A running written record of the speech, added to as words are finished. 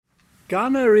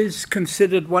Ghana is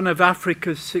considered one of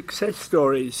Africa's success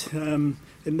stories, in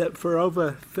that for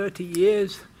over 30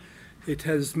 years it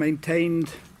has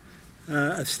maintained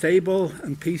a stable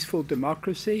and peaceful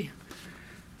democracy,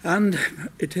 and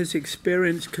it has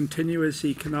experienced continuous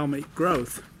economic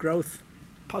growth,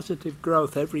 positive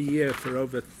growth every year for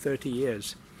over 30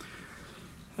 years.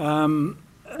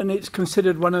 And it's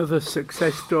considered one of the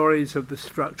success stories of the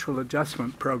structural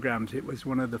adjustment programs. It was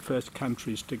one of the first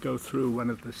countries to go through one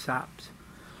of the SAPs.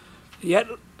 Yet,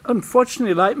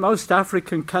 unfortunately, like most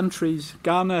African countries,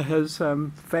 Ghana has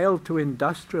failed to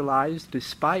industrialize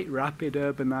despite rapid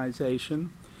urbanization,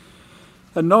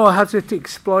 and nor has it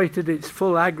exploited its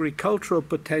full agricultural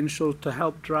potential to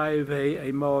help drive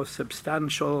a more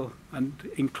substantial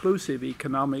and inclusive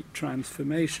economic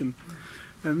transformation.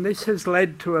 And this has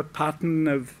led to a pattern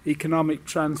of economic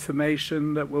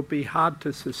transformation that will be hard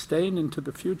to sustain into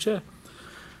the future,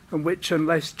 and which,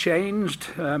 unless changed,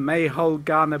 may hold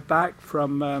Ghana back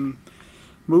from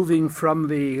moving from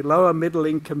the lower middle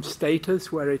income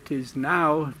status where it is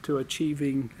now to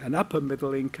achieving an upper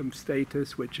middle income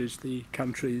status, which is the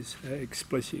country's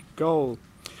explicit goal.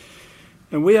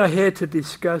 And we are here to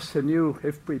discuss a new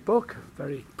IFPRI book, a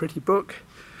very pretty book,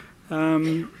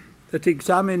 that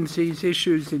examines these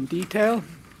issues in detail.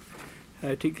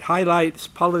 It highlights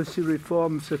policy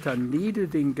reforms that are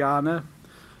needed in Ghana,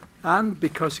 and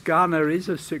because Ghana is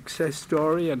a success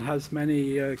story and has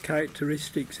many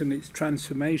characteristics in its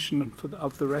transformation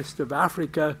of the rest of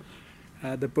Africa,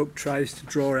 the book tries to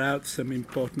draw out some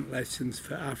important lessons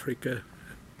for Africa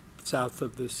south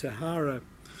of the Sahara.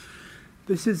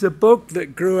 This is a book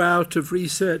that grew out of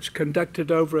research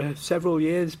conducted over several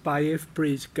years by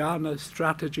IFPRI's Ghana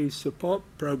Strategy Support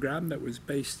Program that was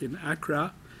based in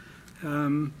Accra.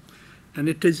 And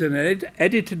it is an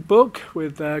edited book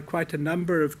with quite a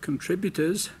number of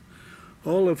contributors,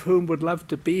 all of whom would love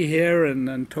to be here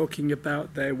and talking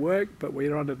about their work, but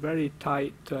we're on a very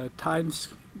tight time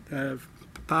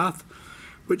path,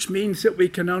 which means that we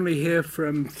can only hear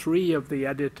from 3 of the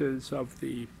editors of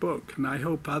the book. And I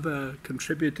hope other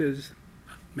contributors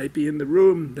may be in the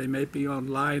room, they may be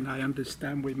online. I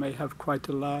understand we may have quite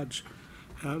a large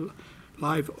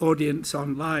live audience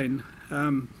online,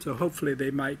 so hopefully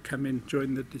they might come in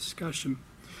during the discussion.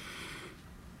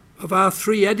 Of our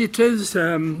 3 editors,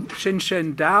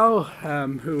 Xinshen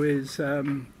Dao, who is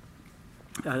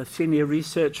a senior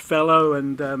research fellow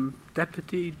and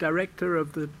deputy director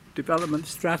of the Development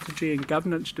Strategy and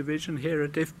Governance Division here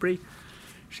at IFPRI.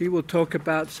 She will talk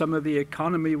about some of the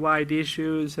economy-wide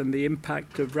issues and the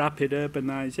impact of rapid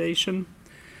urbanization.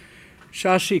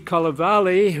 Shashi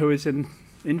Kolivali, who is an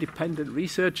independent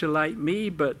researcher like me,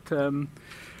 but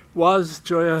was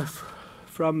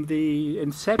from the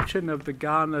inception of the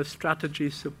Ghana Strategy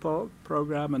Support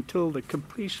Program until the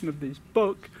completion of this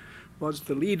book, was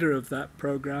the leader of that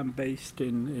program based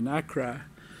in Accra.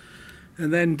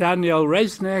 And then Danielle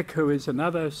Resnick, who is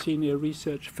another senior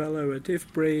research fellow at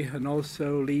IFPRI and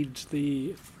also leads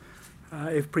the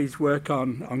IFPRI's work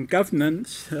on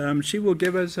governance. She will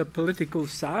give us a political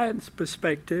science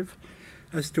perspective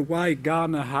as to why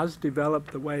Ghana has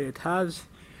developed the way it has,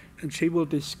 and she will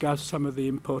discuss some of the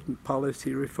important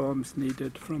policy reforms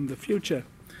needed from the future.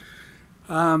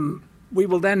 We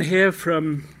will then hear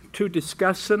from 2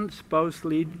 discussants, both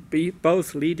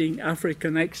leading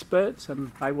African experts,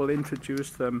 and I will introduce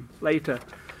them later.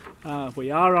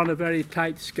 We are on a very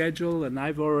tight schedule, and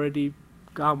I've already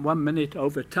gone 1 minute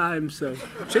over time, so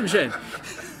Xinshen.